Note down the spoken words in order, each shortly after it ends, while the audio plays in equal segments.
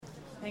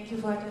Thank you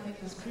for attending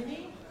the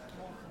screening.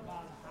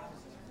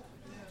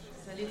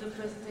 It's a little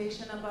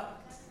presentation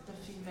about the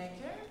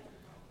filmmaker.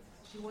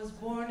 She was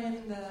born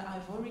in the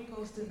Ivory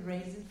Coast and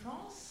raised in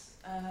France.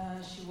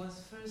 She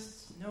was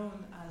first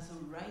known as a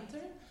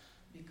writer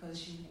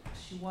because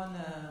she won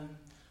a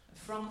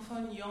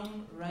Francophone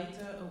Young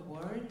Writer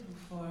Award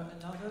for a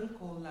novel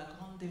called La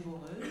Grande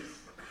Dévoreuse.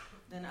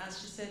 Then,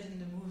 as she said in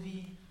the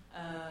movie,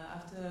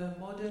 after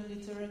modern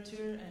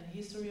literature and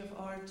history of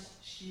art,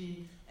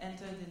 she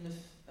entered in the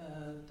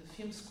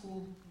film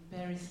school in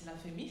Paris, La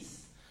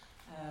Fémis,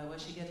 where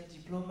she got a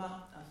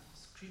diploma of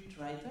script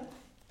writer.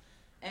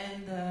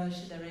 And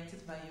she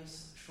directed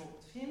various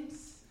short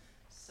films.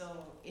 So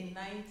in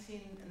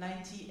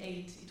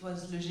 1998, it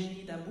was Le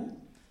Génie d'Abou.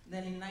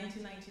 Then in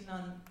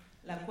 1999,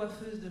 La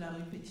Coiffeuse de la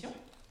Rue Pétion.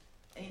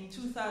 In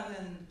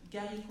 2000,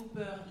 Gary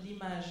Cooper,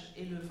 L'Image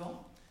et le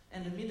Vent.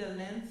 And the middle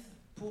length,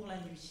 Pour la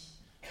Nuit.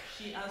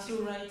 She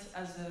also writes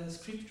as a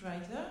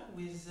scriptwriter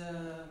with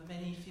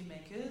many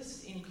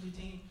filmmakers,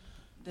 including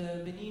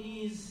the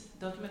Beninese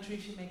documentary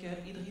filmmaker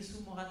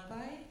Idrissou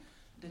Mourad-Pai,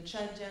 the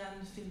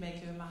Chadian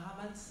filmmaker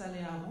Mohamed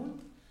Saleh Haroun,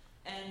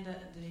 and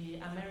the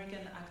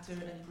American actor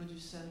and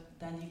producer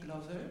Danny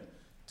Glover.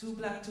 Too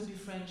Black to Be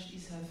French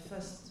is her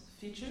first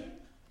feature.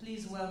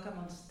 Please welcome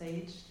on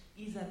stage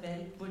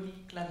Isabelle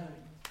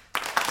Bonny-Claverie.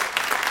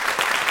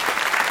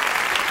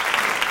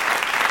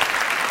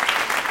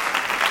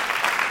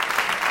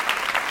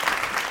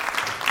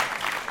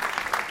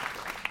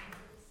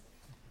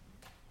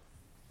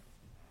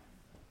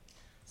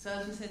 So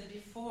as we said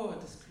before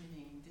the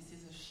screening, this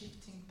is a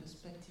shifting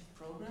perspective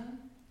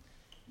program.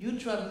 You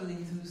traveled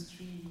into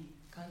 3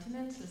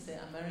 continents, let's say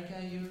America,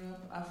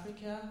 Europe,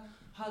 Africa.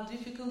 How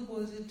difficult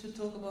was it to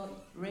talk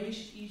about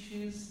race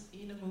issues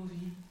in a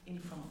movie in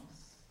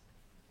France?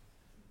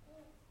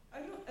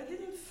 I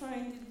didn't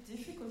find it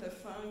difficult.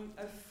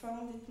 I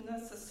found it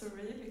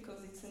necessary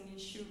because it's an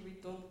issue we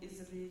don't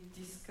easily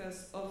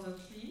discuss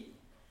overtly.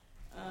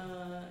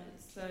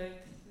 It's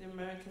like the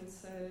Americans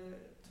say,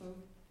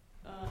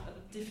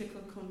 a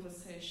difficult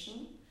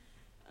conversation.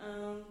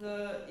 And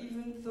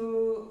even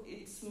though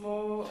it's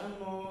more and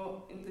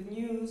more in the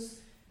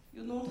news,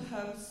 you don't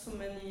have so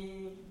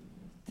many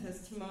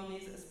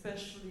testimonies,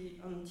 especially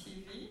on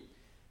TV.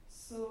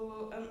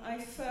 So I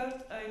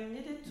felt I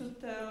needed to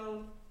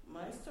tell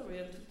my story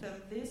and to tell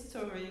this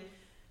story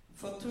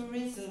for 2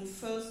 reasons.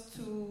 First,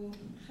 to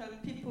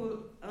help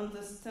people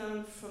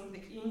understand from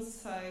the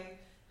inside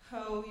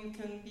how you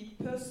can be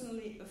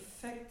personally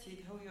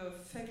affected, how you're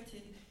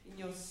affected in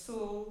your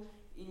soul,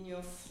 in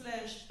your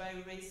flesh by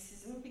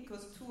racism,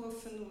 because too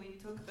often we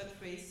talk about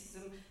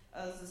racism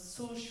as a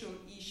social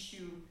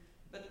issue,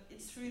 but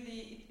it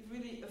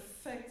really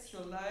affects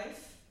your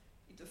life,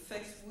 it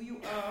affects who you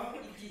are,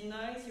 it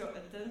denies your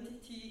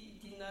identity,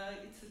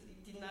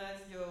 it denies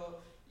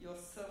your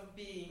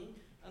self-being,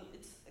 and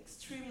it's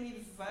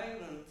extremely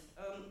violent.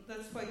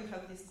 That's why you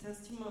have these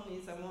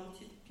testimonies. I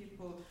wanted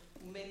people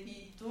who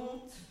maybe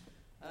don't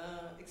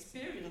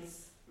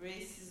experience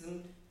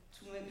racism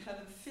to have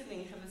a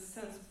feeling, have a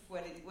sense of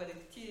what it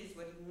is,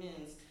 what it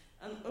means.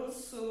 And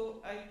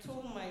also, I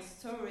told my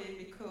story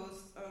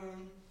because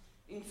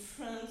in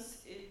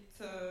France,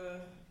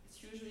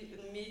 it's usually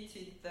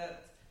admitted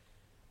that,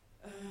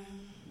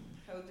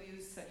 how do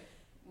you say?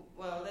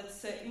 Well, let's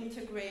say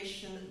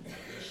integration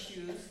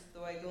issues,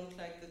 though I don't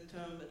like the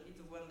term, but it's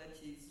the one that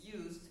is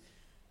used,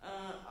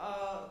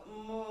 are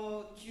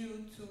more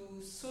due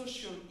to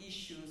social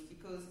issues,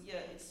 because,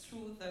 yeah, it's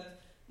true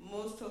that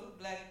most of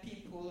black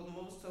people,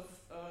 most of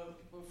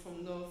people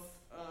from North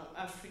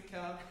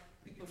Africa,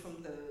 people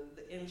from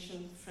the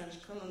ancient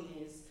French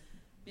colonies,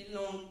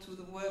 belong to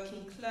the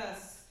working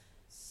class.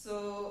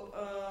 So,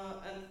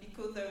 and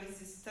because there is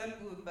this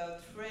taboo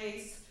about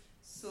race,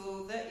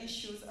 so their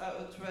issues are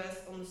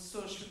addressed on a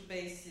social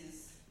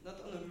basis,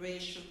 not on a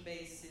racial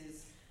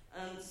basis.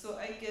 And so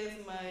I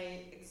gave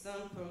my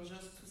example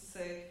just to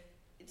say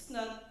it's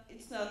not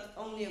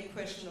only a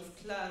question of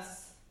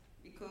class,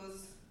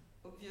 because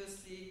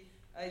obviously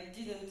I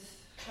didn't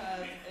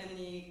have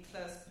any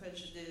class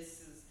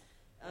prejudices.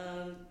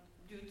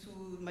 Due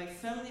to my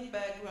family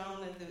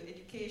background and the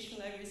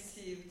education I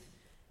received,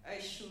 I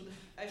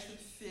should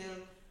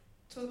feel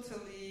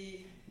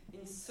totally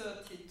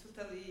inserted,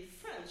 totally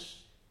French.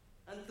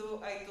 And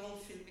though I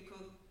don't feel,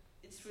 because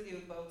it's really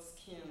about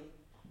skin.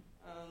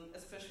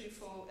 Especially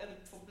for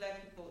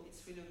black people,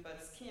 it's really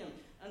about skin.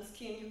 And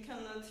skin, you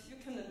cannot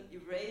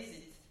erase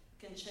it.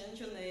 You can change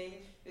your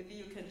name, maybe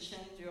you can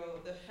change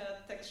the hair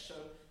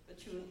texture, but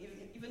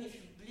even if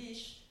you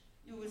bleach,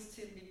 you will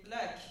still be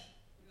black.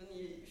 Even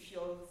if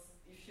your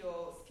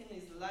skin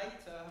is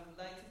lighter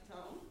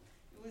tone,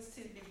 you will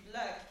still be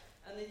black.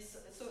 And it's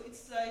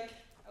like,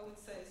 I would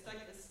say, it's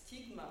like a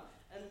stigma.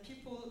 And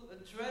people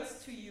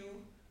address to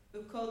you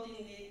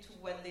accordingly to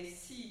what they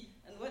see.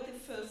 And what they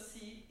first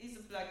see is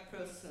a black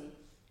person.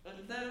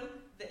 And then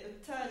they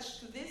attach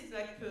to this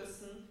black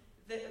person,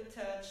 they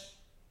attach,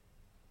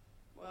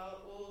 well,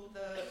 all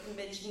the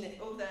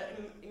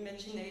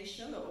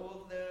imagination,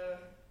 all the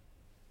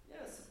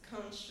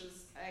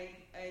subconscious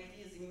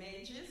ideas,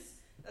 images,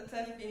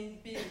 that have been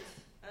built,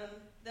 and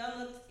they are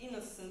not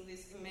innocent,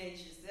 these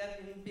images. They have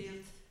been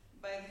built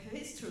by the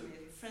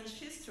history, French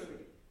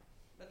history.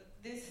 But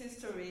this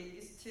history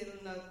is still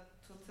not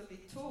totally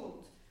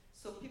told.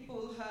 So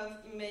people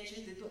have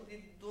images, they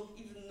don't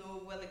even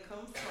know where they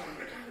come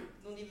from.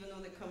 Don't even know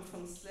they come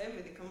from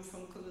slavery, they come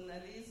from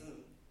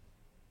colonialism.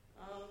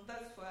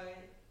 That's why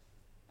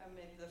I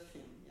made the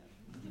film, yeah.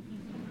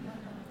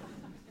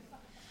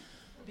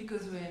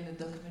 Because we're in a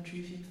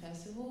documentary film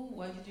festival,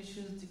 why did you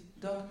choose the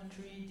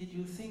documentary? Did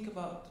you think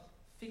about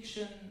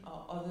fiction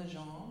or other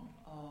genre?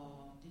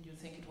 Or did you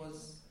think it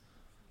was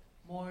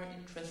more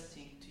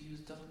interesting to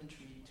use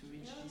documentary to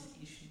reach this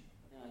issue?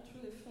 Yeah, I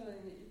truly felt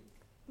it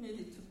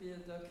needed to be a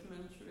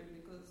documentary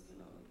because,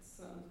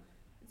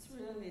 it's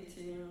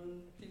reality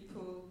and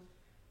people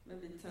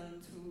maybe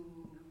tend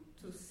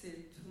to see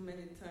it too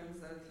many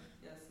times as,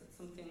 it's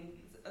something,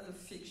 as a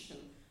fiction.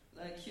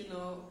 Like,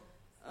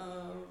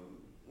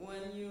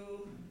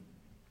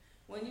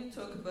 when you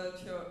talk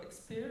about your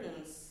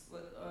experience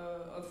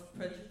of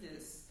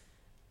prejudice,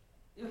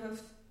 you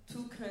have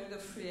two kinds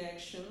of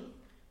reaction.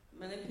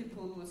 Many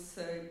people will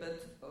say, but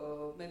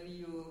maybe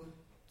you're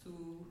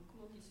too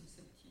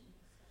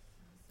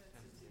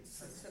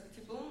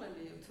susceptible,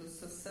 maybe you're too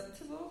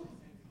susceptible,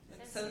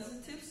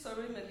 sensitive,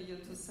 maybe you're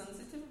too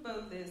sensitive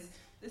about this.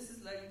 This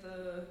is like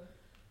the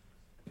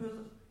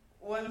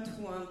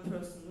one-to-one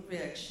person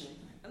reaction.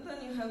 And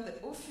then you have the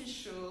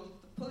official,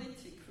 the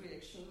politic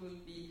reaction will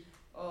be,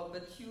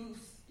 but you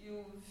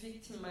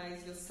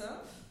victimize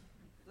yourself.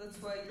 That's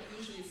why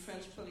usually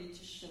French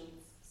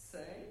politicians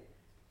say,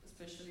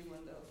 especially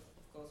when they're,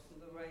 of course, from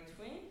the right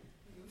wing,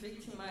 you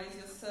victimize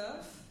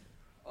yourself,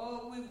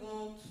 or we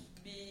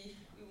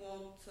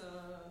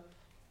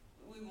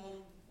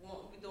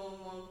don't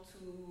want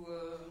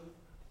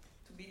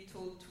to be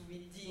told to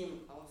redeem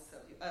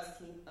ourselves. You're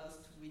asking us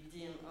to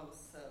redeem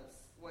ourselves.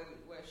 Why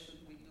should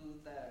we do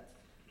that?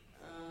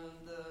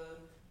 And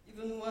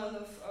even one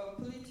of our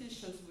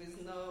politicians who is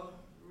now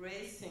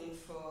racing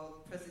for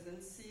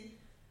presidency,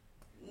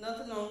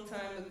 not a long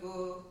time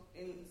ago,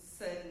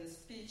 said in a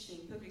speech,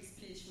 in public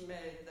speech he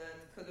made,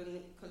 that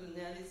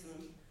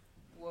colonialism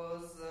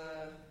was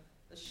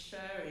a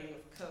sharing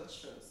of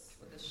cultures,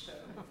 or the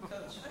sharing of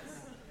cultures.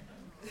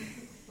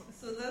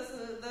 So that's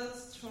a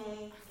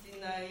strong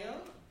denial,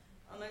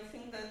 and I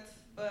think that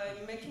by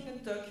making a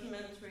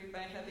documentary, by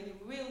having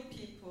real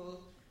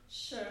people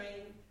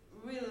sharing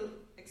real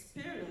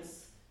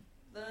experience,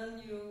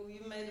 then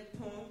you made a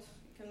point.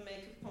 You can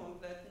make a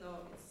point that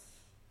no,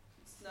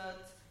 it's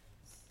not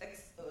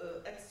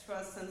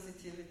extra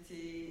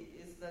sensitivity,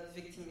 it's not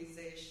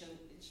victimization.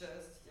 It's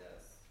just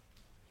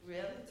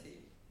reality.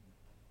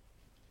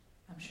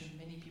 I'm sure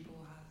many people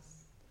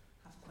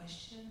have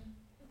questions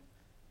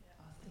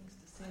or things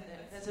to say.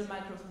 There's a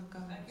microphone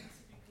coming. I can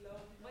speak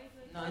loud.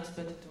 No, it's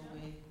better to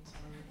wait.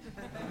 Sorry.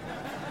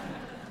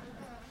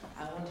 I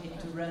want him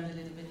to run a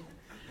little bit.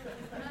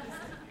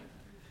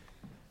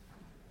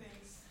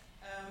 Thanks.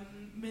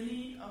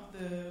 Many of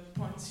the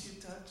points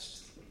you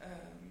touched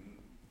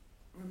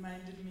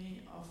reminded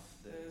me of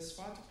the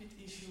Zwarte Piet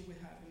issue we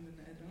have in the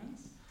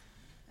Netherlands.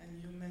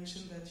 And you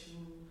mentioned that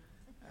you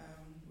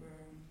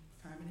were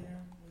familiar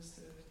with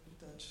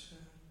the Dutch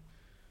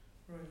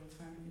royal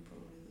family,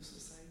 probably the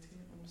society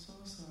also.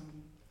 So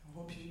I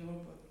hope you know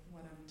about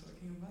what I'm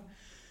talking about.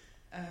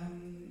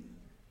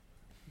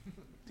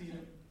 Do you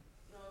know?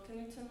 No, can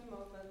you tell me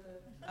more about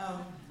that?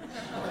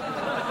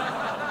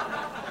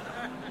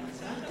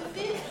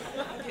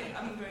 Okay,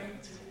 I'm going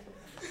to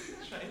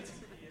try to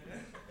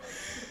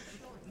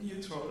be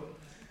neutral.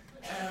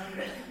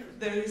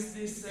 There is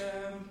this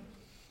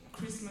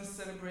Christmas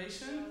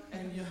celebration,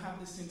 and you have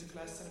the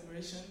Sinterklaas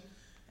celebration,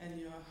 and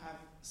you have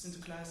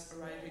Sinterklaas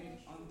arriving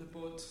on the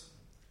boat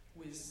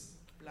with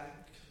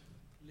black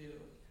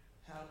little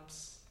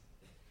helps.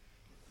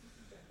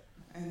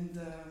 And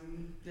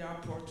they are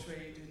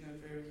portrayed in a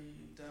very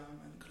dumb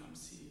and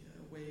clumsy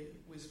way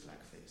with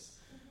blackface.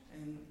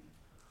 And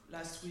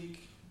last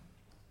week,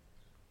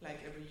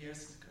 like every year,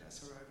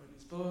 Sinterklaas arrived on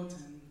his boat,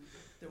 and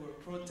there were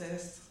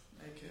protests,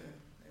 like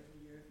every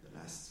year, the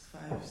last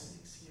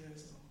 5-6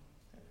 years.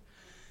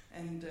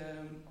 And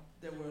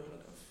there were a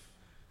lot of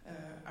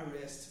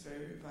arrests,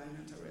 very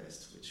violent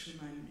arrests, which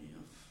remind me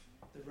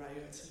of the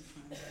riots in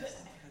France and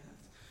stuff like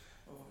that.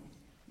 Or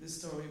the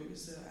story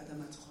with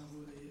Adama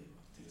Traoré,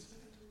 things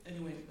like that.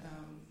 Anyway,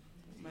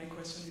 my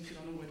question, if you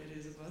don't know what it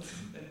is about,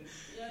 then...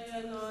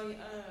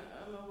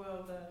 I'm aware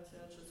of that.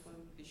 I just want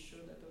to be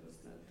sure that I was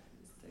not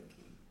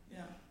mistaken.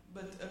 Yeah,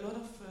 but a lot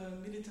of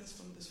militants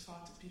from the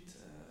Zwarte Piet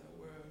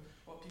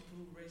or people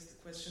who raised the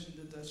question in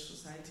the Dutch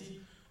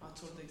society are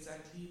told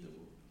exactly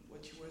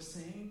what you were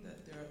saying,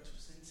 that they are too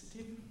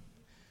sensitive,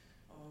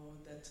 or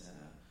that,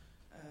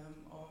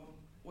 or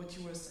what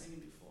you were saying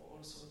before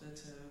also,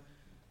 that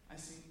I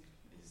think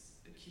is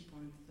a key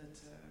point, that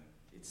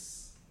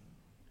it's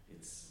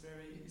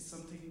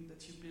something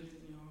that you build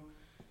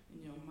in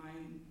your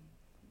mind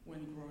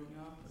when growing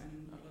up,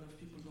 and a lot of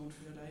people don't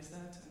realize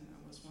that. And I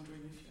was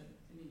wondering if you had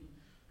any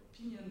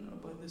opinion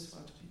about this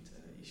Zwarte Piet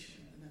issue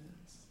in the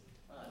Netherlands.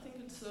 Well, I think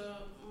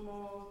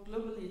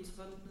globally it's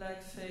about the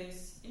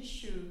blackface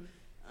issue.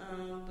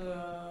 And,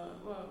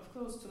 well, of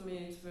course, to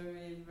me it's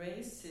very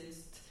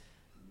racist,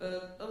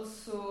 but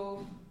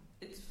also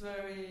it's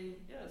very,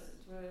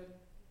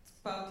 it's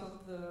part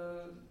of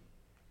the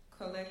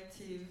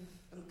collective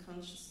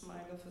unconscious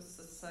mind of a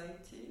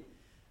society,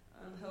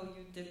 and how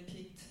you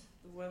depict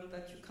the one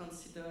that you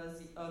consider as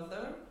the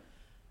other.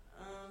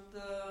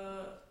 And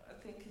I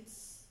think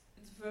it's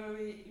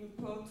very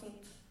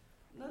important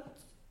not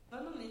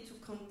only to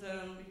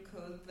condemn,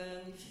 because then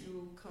if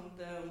you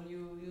condemn,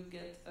 you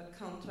get a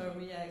counter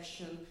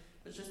reaction,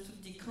 but just to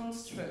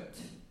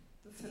deconstruct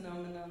the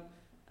phenomenon,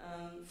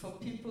 and for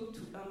people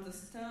to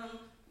understand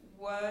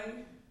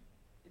why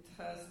it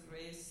has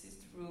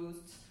racist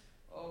roots,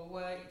 or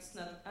why it's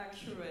not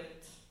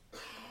accurate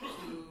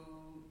to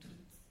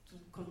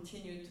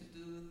continue to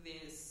do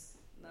this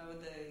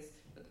nowadays.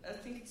 But I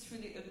think it's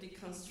really a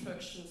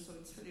deconstruction, so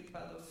it's really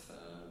part of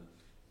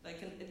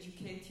like an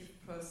educative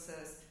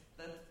process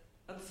that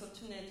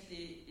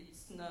unfortunately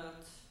it's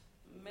not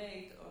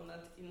made or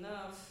not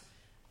enough.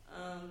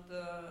 And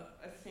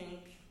I think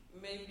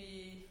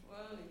maybe,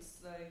 well, it's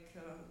like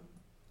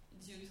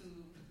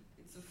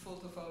it's the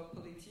fault of our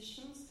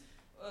politicians,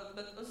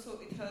 but also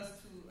it has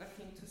to, I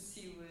think, to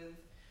see with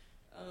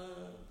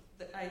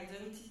the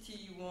identity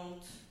you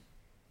want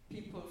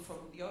people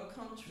from your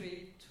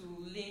country to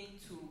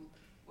link to.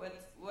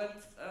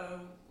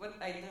 What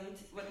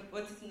identity?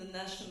 What is the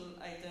national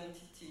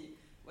identity?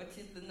 What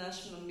is the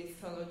national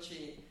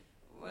mythology?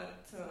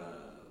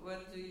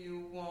 What do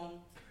you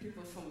want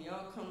people from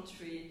your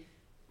country?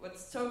 What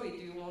story do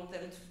you want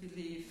them to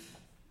believe,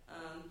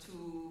 and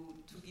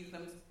to give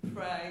them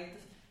pride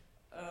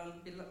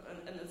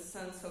and a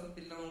sense of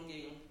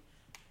belonging?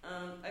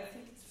 I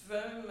think it's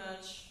very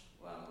much,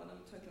 well, what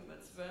I'm talking about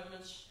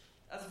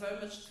has very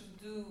much to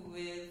do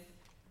with,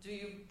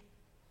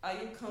 are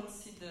you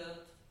considered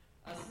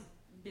as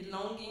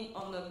belonging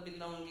or not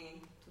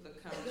belonging to the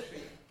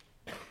country?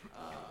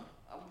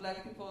 Are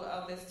black people,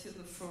 are they still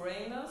the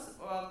foreigners,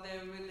 or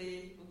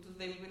do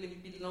they really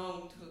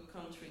belong to a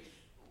country?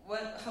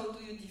 How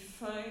do you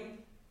define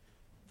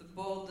the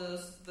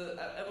borders?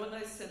 And when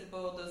I said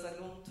borders, I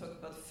don't talk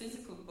about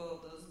physical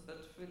borders,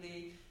 but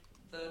really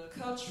the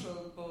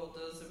cultural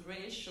borders, the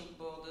racial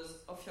borders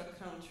of your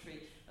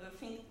country. And I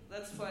think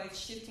that's why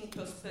Shifting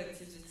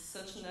Perspectives is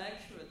such an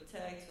accurate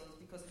title,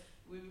 because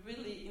we're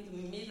really in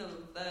the middle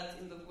of that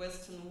in the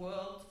Western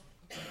world.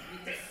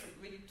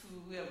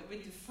 We are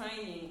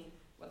redefining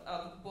what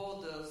are the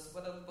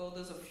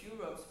borders of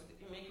Europe with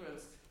the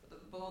immigrants, what are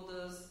the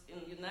borders in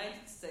the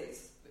United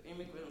States with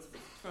immigrants,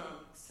 with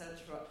Trump, etc.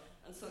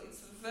 And so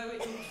it's a very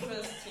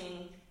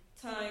interesting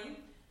time,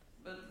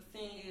 but the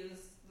thing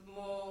is, the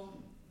more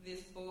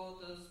these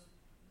borders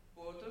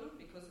broaden,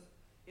 because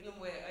in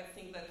a way I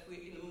think that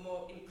we're in a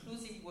more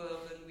inclusive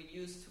world than we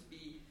used to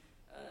be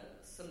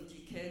some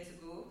decades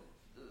ago.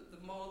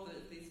 The more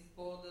these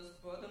borders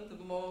broaden,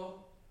 the more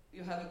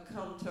you have a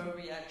counter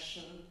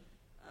reaction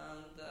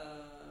and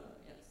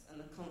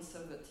a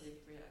conservative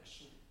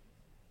reaction.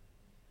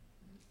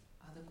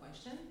 Other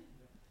question?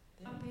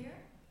 Yeah. Up here?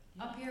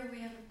 Yeah. Up here we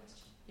have a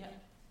question. Yeah.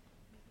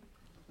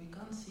 We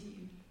can't see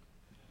you.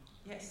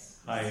 Yes.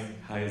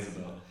 Hi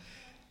Isabel.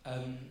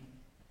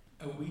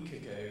 A week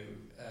ago,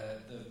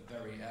 the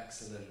very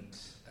excellent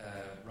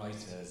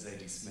writer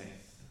Zadie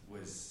Smith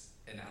was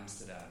in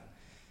Amsterdam,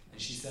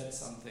 and she said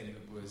something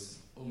that was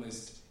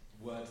almost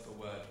word for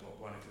word what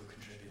one of your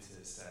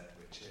contributors said,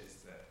 which is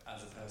that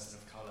as a person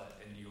of colour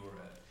in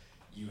Europe,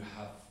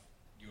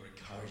 you're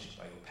encouraged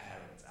by your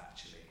parents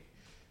actually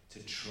to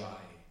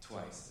try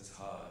twice as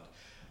hard.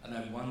 And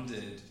I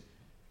wondered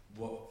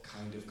what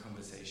kind of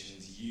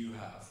conversations you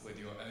have with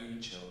your own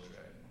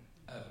children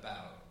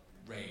about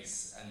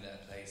race and their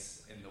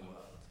place in the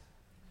world.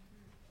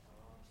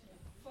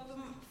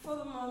 For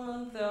the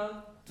moment, they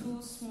are too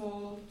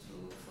small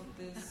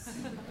for this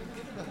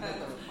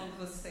kind of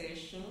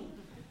conversation.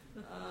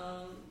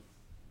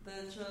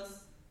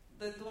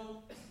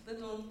 They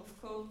don't,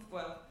 of course,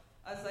 well,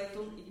 as I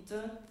don't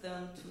induct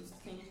them to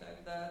think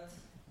like that,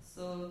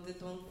 so they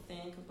don't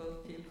think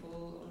about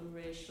people on a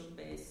racial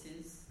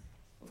basis.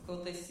 Of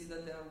course, they see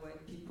that they are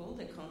white people.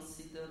 They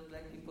consider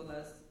black people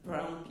as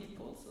brown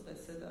people, so they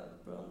say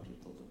that brown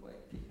people, the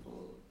white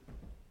people.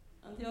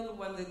 And the other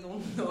one, they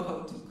don't know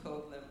how to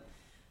call them.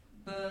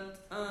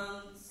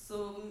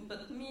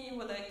 But me,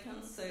 what I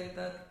can say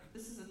that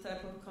this is a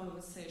type of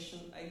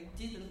conversation I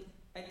didn't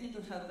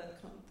have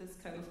this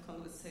kind of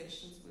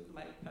conversations with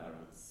my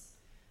parents.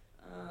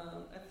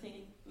 I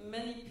think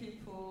many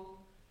people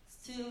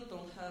still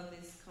don't have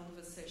this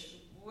conversation,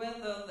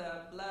 whether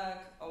they're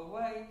black or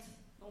white.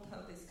 Don't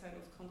have this kind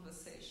of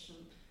conversation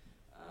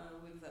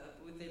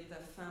within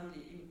their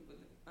family.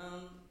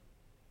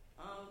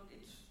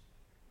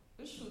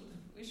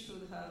 We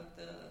should have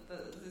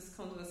this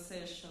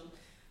conversation.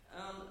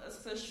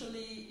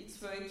 Especially, it's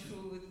very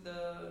true with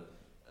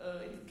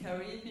in the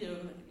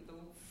Caribbean, the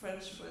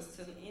French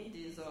Western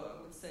Indies, or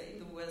I would say in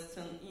the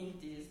Western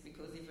Indies,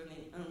 because even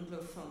in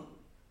Anglophone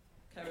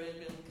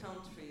Caribbean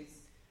countries,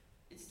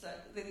 it's it's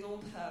like they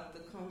don't have the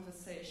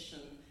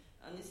conversation,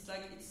 and it's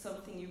like it's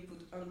something you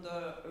put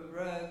under a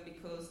rug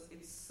because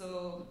it's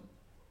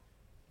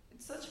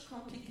such a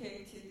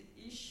complicated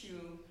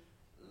issue.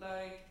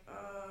 Like,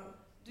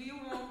 do you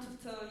want to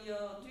tell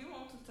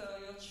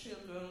your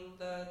children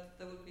that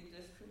they will be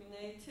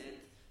discriminated?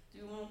 Do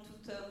you want to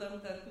tell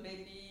them that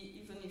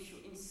maybe even if you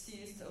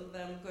insist on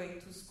them going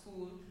to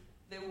school,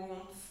 they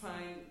won't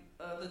find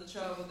the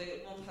job,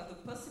 they won't have the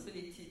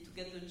possibility to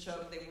get the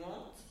job they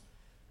want?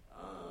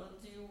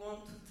 Do you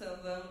want to tell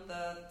them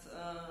that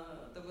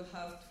they will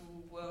have to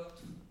work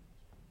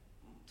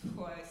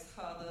twice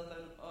harder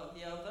than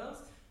the others,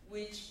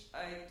 which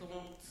I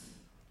don't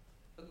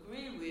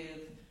agree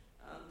with?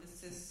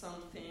 This is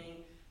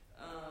something,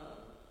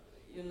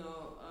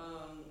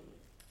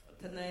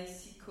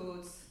 Ta-Nehisi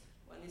quotes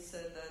when he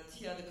said that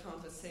he had a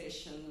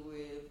conversation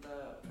with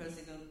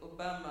President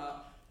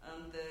Obama,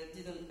 and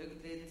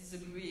they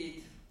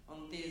disagreed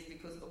on this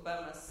because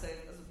Obama said,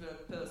 as a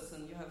black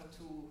person, you have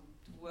to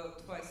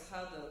work twice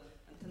harder,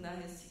 and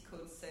Ta-Nehisi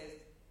quote says,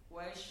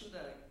 why should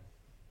I?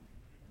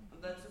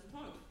 And that's the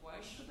point,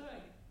 why should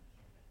I?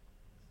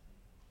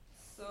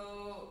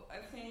 So I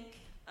think,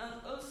 and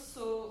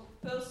also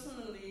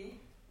personally,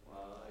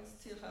 well, I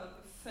still have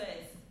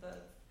faith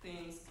that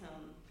things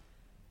can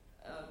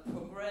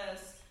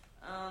progress,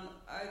 and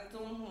I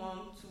don't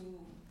want to,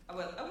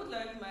 well, I would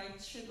like my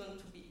children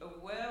to be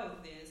aware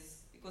of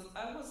this, because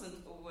I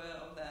wasn't aware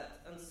of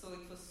that, and so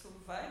it was so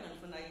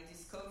violent when I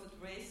discovered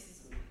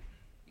racism,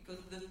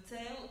 because the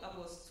tale I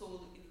was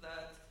told is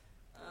that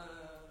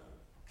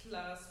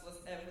class was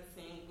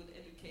everything, good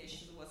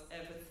education was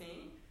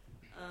everything,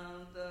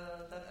 and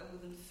that I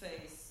wouldn't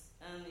face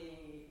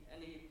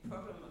any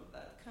problem of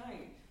that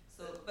kind.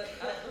 So, but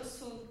I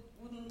also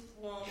wouldn't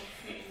want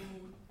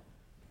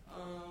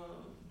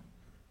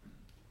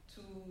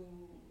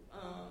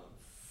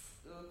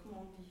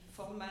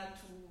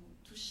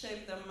to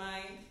shape their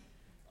mind,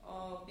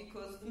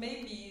 because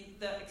maybe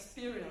their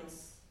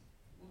experience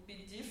would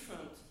be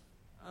different.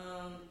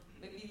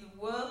 Maybe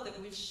the world they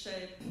will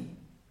shape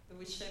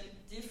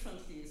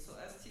differently. So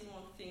I still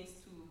want things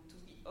to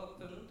be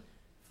open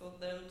for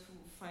them to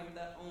find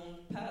their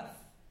own path.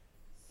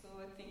 So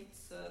I think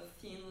it's a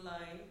thin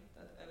line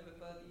that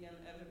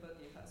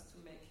everybody has to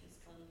make his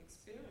own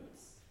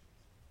experience.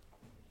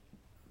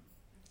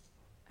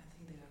 I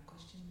think there are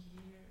questions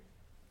here.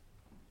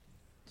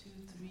 2,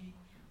 3.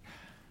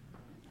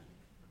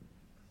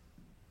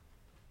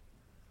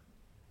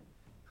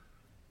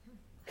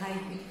 Hi,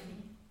 quickly.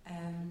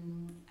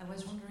 I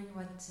was wondering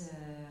what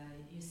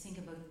you think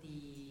about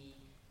the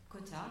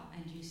quota,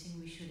 and do you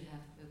think we should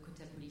have a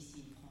quota policy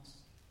in France?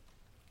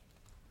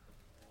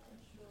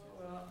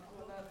 Well,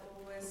 what I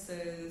always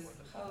say is,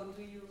 how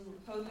do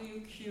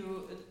you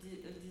cure a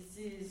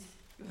disease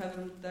you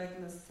haven't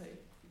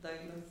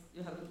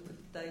you haven't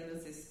put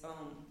diagnosis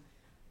on?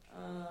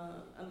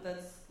 And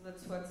that's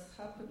what's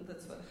happened.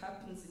 That's what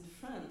happens in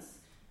France,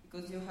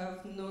 because you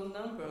have no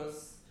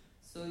numbers,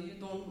 so you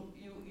don't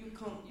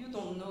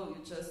know.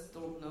 You just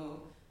don't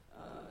know.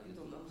 You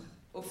don't know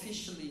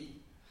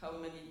officially how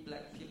many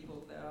black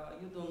people there are.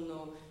 You don't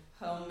know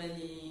how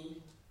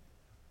many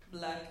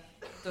black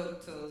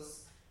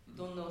doctors. You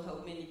don't know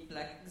how many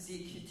black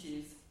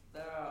executives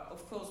there are.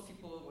 Of course,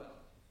 people, well,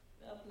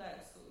 they are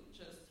black, so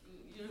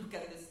you look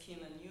at the skin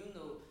and you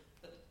know,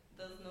 but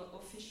there's no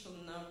official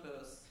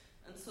numbers.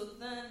 And so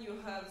then you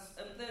have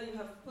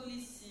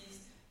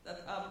policies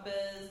that are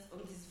based on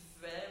this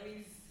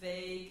very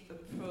vague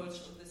approach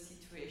of the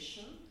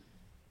situation.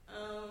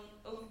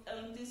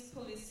 And these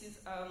policies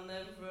are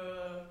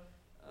never,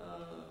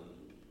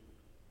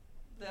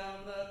 they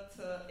are not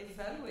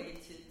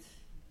evaluated.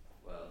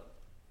 Well,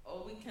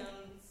 or we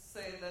can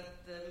say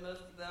that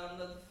they are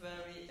not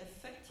very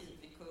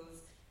effective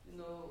because,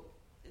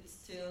 we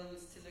still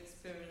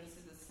experience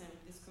the same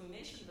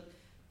discrimination, but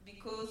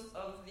because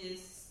of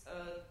this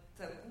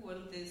taboo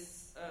and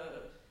this,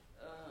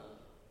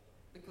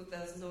 because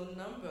there's no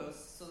numbers,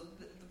 so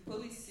the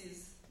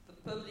policies, the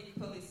public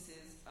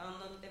policies are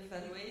not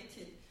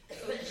evaluated.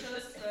 So it's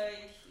just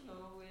like,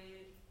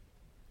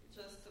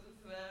 just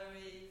a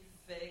very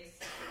vague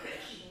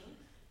situation,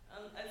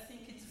 and I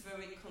think it's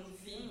very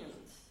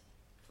convenient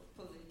for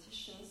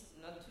politicians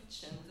not to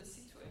change the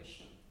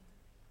situation.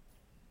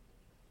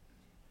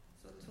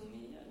 So to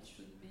me,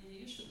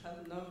 you should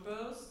have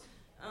numbers.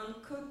 And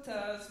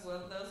quotas,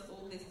 well, there's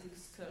all this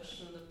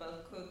discussion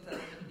about quotas,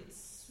 but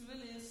it's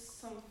really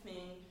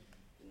something,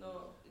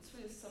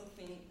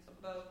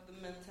 about the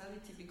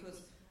mentality,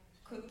 because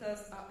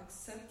quotas are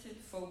accepted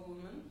for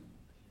women,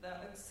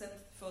 they're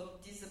accepted for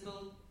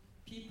disabled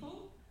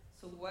people,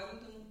 so why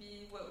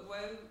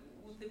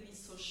would they be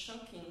so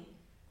shocking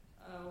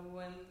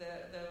when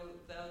they're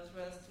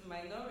addressed to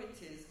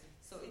minorities?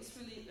 So it's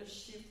really a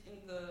shift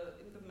in the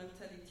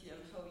mentality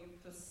and how you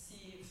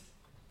perceive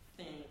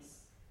things.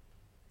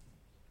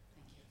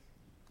 Thank you.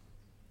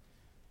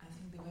 I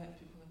think there were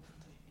people in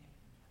front of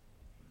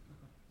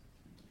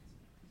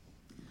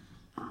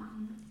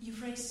me.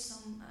 You've raised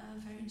some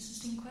very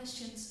interesting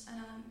questions.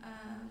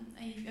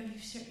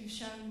 you've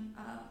shown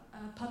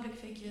public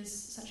figures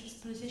such as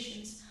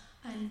politicians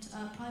and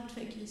private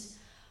figures.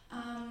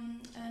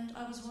 And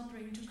I was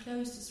wondering, to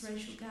close this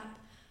racial gap,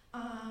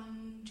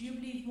 do you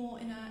believe more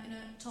in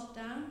a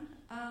top-down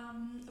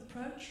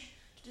approach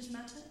to this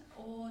matter,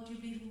 or do you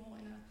believe more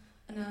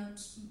in a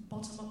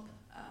bottom-up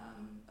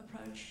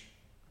approach?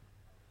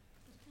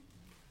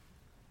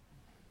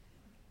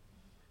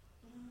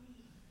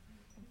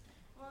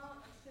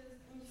 Well,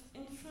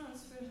 in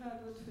France we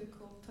have what we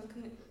call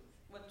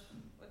what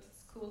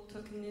is called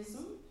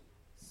tokenism.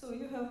 So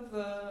you have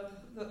the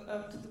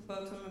up to the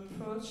bottom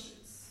approach.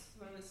 It's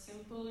very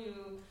simple.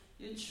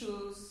 You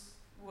choose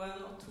one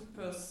or two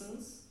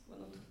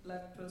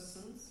black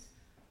persons.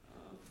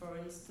 For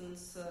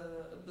instance,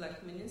 a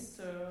black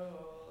minister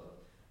or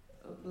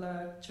a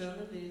black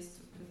journalist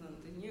to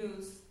present the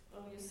news.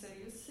 Or you say,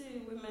 you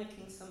see, we're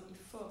making some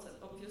effort, and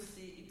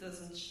obviously it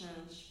doesn't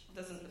change,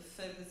 doesn't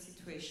affect the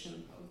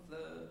situation of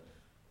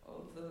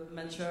the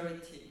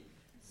majority.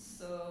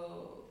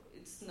 So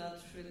it's not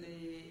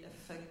really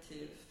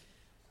effective.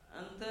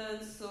 And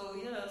then, so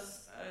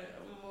yes,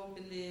 I more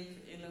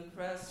believe in a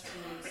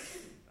grassroots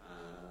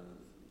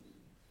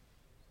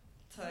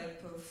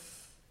type of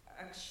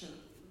action.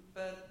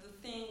 But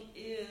the thing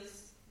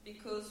is,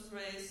 because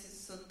race is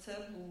so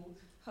taboo,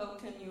 how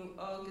can you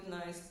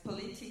organize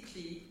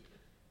politically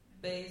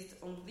based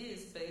on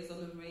this, based on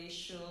a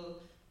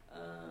racial,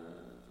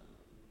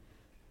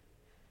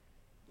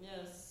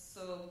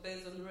 so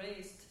based on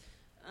race,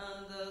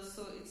 and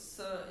so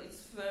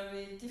it's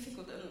very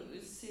difficult, and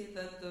we see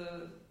that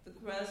the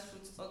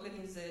grassroots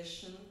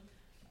organization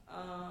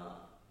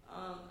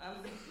have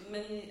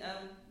many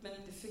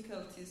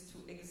difficulties to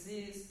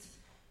exist,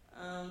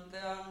 and they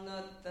are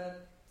not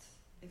that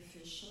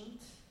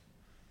efficient.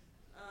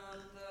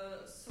 And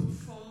so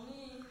for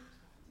me,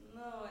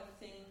 now I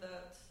think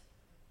that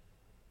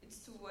it's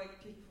to white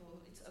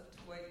people, it's up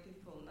to white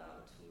people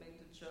now to make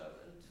the job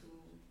and to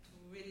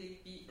really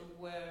be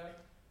aware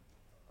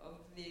of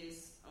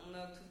this and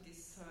now to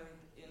decide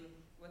in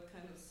what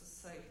kind of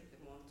society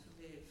they want to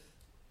live.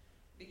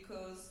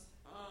 Because,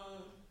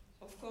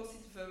 of course,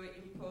 it's very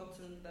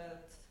important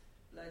that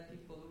black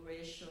people,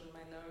 racial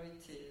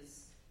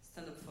minorities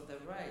stand up for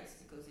their rights,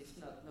 because if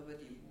not,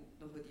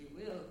 nobody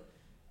will.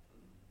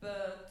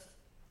 But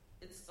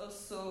it's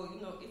also,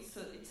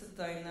 it's a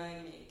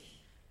dynamic,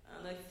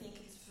 and I think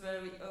it's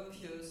very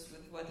obvious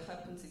with what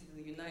happens in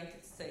the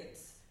United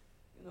States.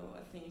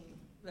 I think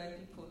black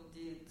people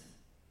did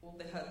all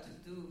they had to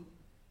do.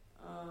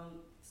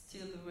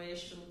 Still, the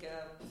racial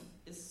gap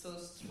is so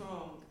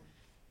strong,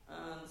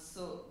 and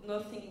so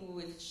nothing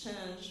will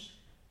change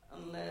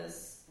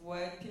unless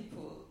white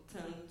people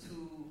tend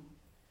to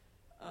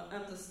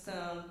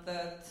understand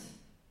that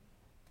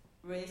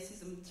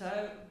racism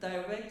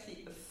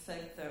directly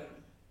affects them.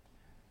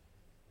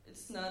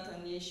 It's not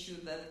an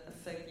issue that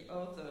affects the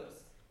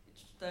others.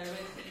 It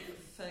directly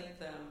affects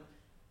them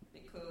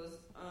because,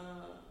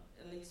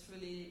 and it's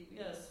really,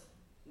 yes,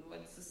 in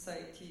what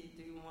society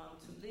do you want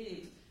to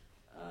live?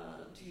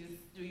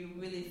 Do you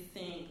really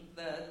think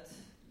that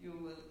you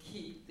will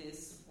keep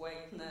this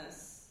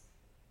whiteness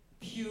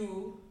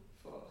pure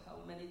for how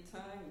many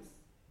times?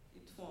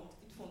 It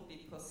won't be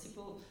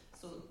possible.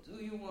 So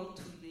do you want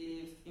to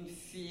live in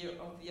fear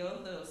of the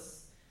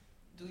others?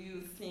 Do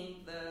you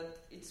think that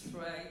it's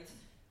right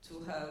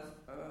to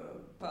have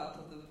part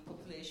of the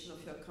population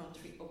of your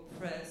country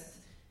oppressed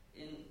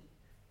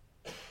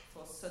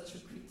for such a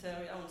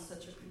criteria, on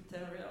such a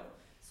criteria?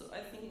 So I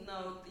think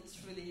now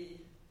it's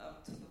really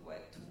up to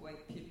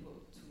white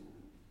people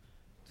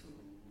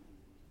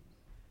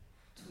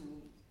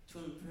to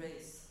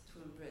embrace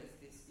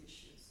these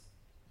issues.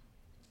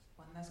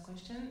 One last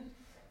question.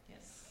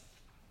 Yes.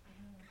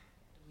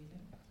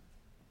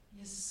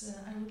 Yes,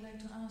 I would like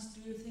to ask,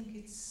 do you think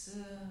it's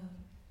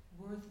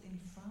worth in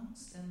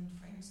France than,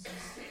 for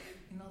instance,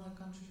 in other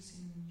countries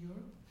in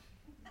Europe,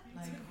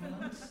 like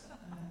Holland,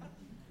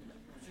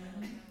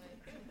 Germany?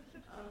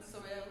 I'm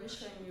sorry, I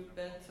wish I knew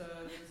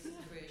better the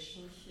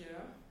situation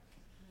here,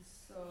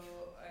 so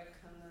I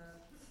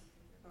cannot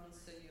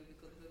answer you,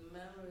 because the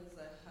memories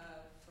I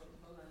have from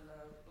Holland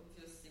are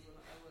obviously when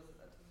I was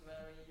at a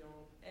very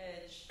young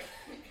age,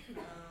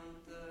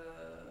 and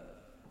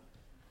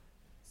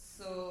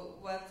so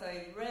what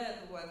I read,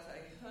 what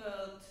I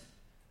heard,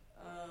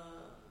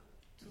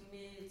 to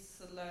me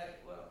it's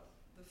like, well,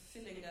 the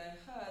feeling I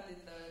had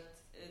is that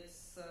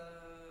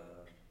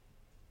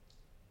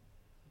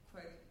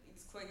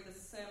it's quite the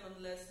same,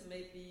 unless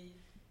maybe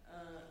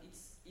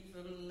it's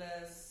even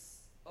less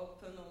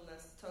open or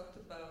less talked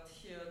about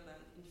here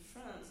than in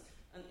France.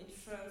 And in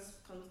France,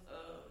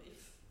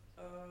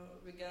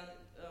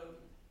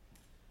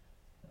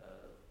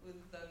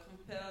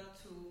 compared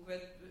to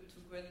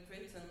Great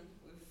Britain,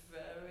 we're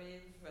very,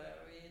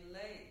 very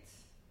late.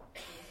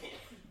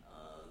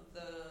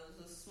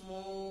 The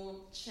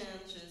small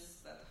changes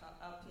that are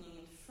happening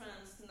in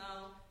France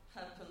now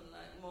happened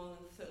like more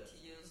than 30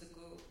 years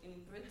ago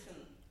in Great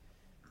Britain.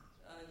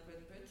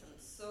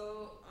 So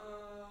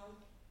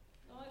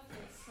no, I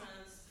think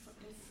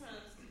in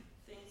France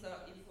things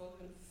are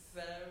evolving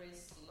very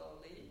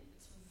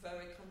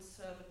very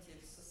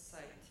conservative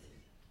society.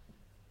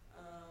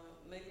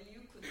 Maybe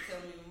you could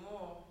tell me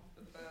more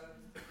about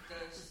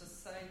Dutch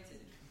society.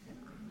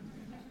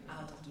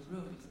 Out of the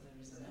room, so there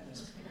is another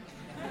screen.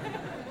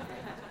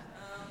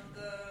 And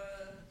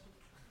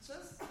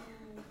just to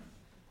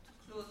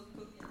close,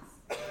 because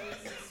there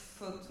is this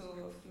photo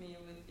of me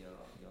with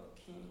your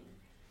king.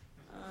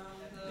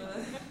 And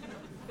yeah,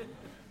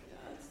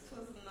 it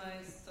was a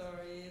nice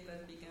story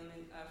that began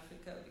in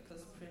Africa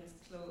because Prince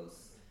Claus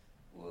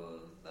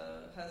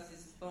has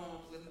this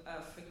bond with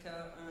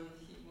Africa, and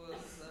he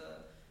was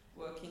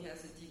working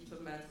as a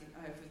diplomat in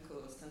Ivory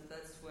Coast, and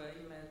that's where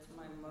he met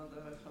my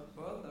mother and her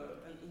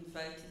brother and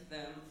invited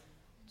them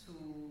to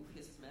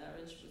his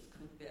marriage with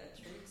Queen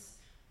Beatrix,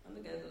 and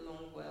they got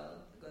along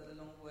well,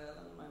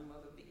 and my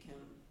mother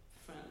became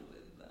friend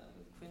with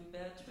Queen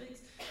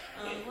Beatrix.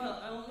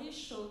 Well, I only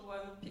showed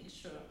one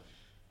picture,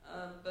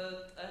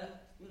 but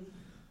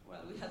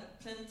we had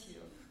plenty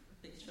of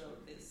pictures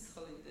of these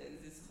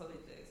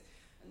holidays.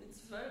 And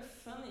it's very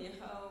funny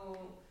how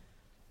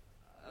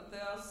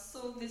there are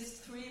these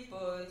three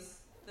boys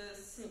that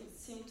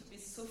seem to be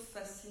so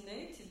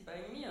fascinated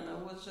by me, and I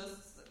was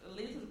just a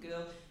little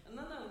girl. And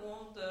then I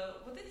wonder,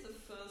 what is the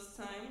first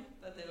time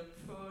that they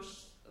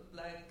approached a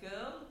black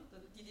girl?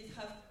 Did it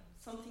have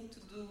something to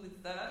do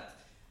with that?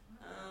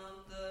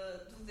 And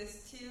do they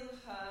still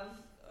have,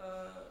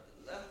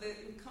 are they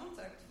in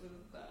contact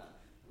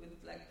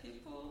with black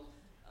people?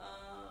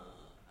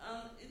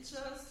 And it's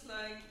just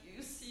like,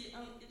 you see,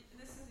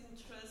 this is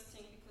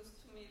interesting because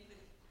to me,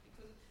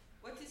 because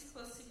what is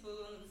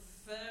possible on a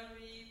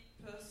very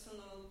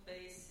personal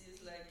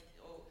basis, like,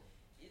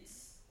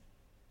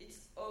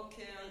 it's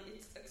okay and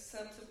it's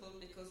acceptable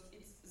because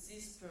it's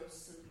this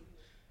person,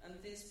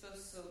 and this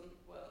person,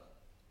 well,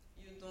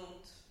 you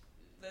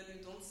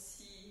don't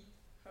see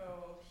her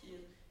or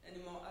him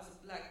anymore as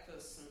a black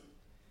person.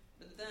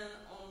 But then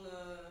on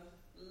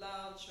a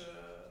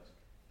larger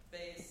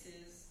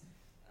basis,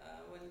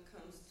 when it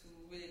comes to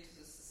really to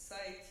the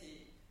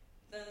society,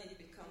 then it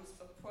becomes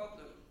a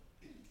problem.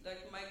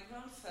 Like my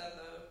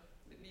grandfather,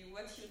 maybe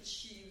what he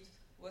achieved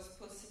was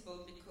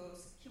possible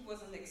because he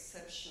was an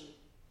exception.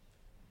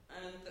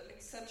 And the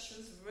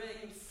exceptions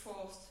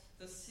reinforced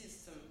the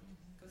system.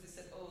 Because they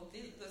said,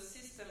 the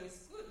system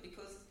is good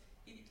because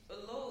it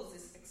allows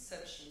these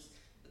exceptions.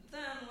 But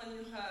then when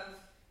you have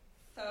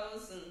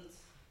thousands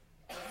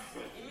of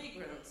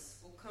immigrants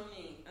who come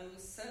in and who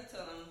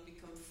settle and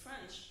become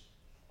French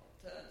or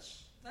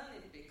Dutch, then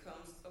it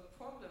becomes a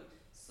problem.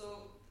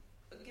 So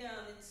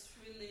again, it's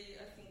really,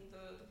 I think,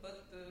 the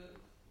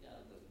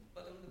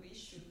bottom of the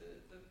issue.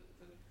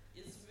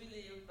 It's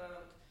really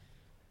about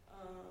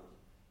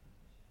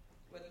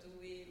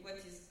what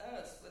is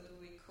us? What do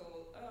we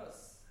call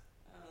us?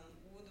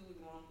 Who do we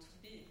want to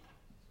be?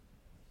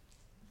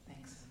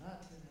 Thanks a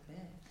lot,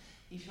 Isabelle.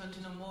 If you want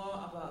to know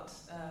more about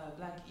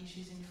black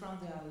issues in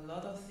France, there are a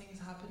lot of things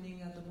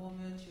happening at the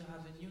moment. You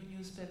have a new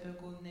newspaper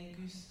called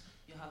Negus.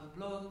 You have a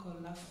blog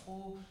called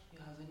L'Afro. You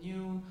have a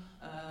new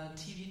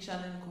TV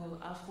channel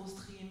called Afro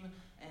Stream,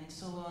 and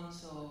so on.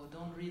 So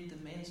don't read the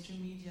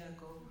mainstream media.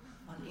 Go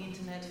on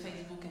internet,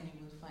 Facebook, and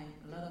you will find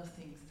a lot of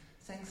things.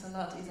 Thanks a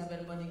lot,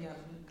 Isabelle Boniga.